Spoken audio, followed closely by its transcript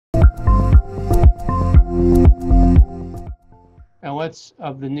splits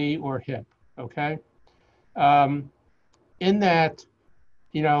of the knee or hip, okay? In that,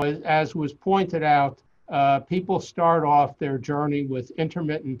 you know, as was pointed out, people start off their journey with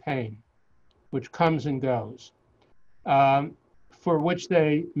intermittent pain, which comes and goes, for which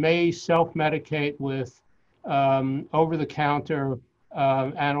they may self-medicate with over-the-counter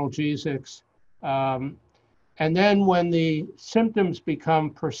analgesics. And then when the symptoms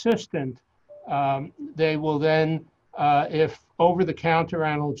become persistent, they will then, if over-the-counter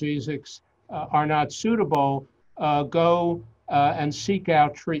analgesics are not suitable, go and seek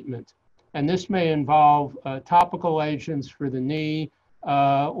out treatment. And this may involve topical agents for the knee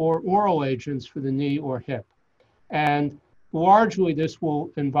or oral agents for the knee or hip. And largely this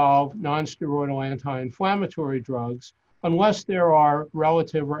will involve non-steroidal anti-inflammatory drugs unless there are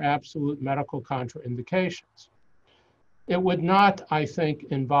relative or absolute medical contraindications. It would not, I think,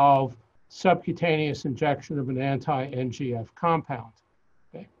 involve subcutaneous injection of an anti-NGF compound.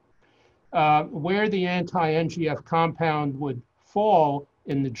 Okay? Where the anti-NGF compound would fall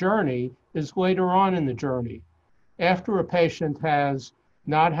in the journey is later on in the journey. After a patient has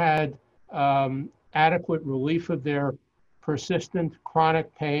not had adequate relief of their persistent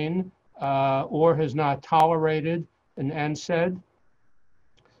chronic pain or has not tolerated an NSAID,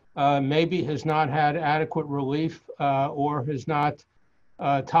 maybe has not had adequate relief or has not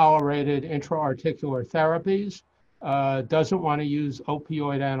tolerated intra-articular therapies, doesn't want to use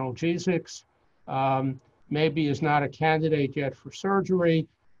opioid analgesics, maybe is not a candidate yet for surgery,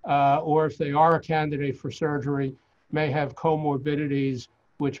 or if they are a candidate for surgery, may have comorbidities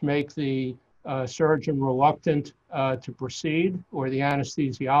which make the surgeon reluctant to proceed, or the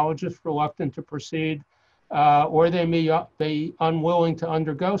anesthesiologist reluctant to proceed, or they may be unwilling to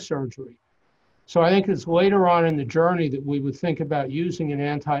undergo surgery. So I think it's later on in the journey that we would think about using an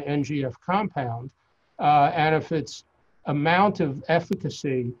anti-NGF compound, and if its amount of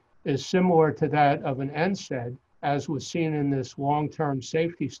efficacy is similar to that of an NSAID, as was seen in this long-term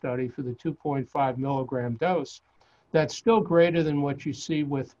safety study for the 2.5 milligram dose, that's still greater than what you see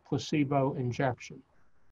with placebo injection.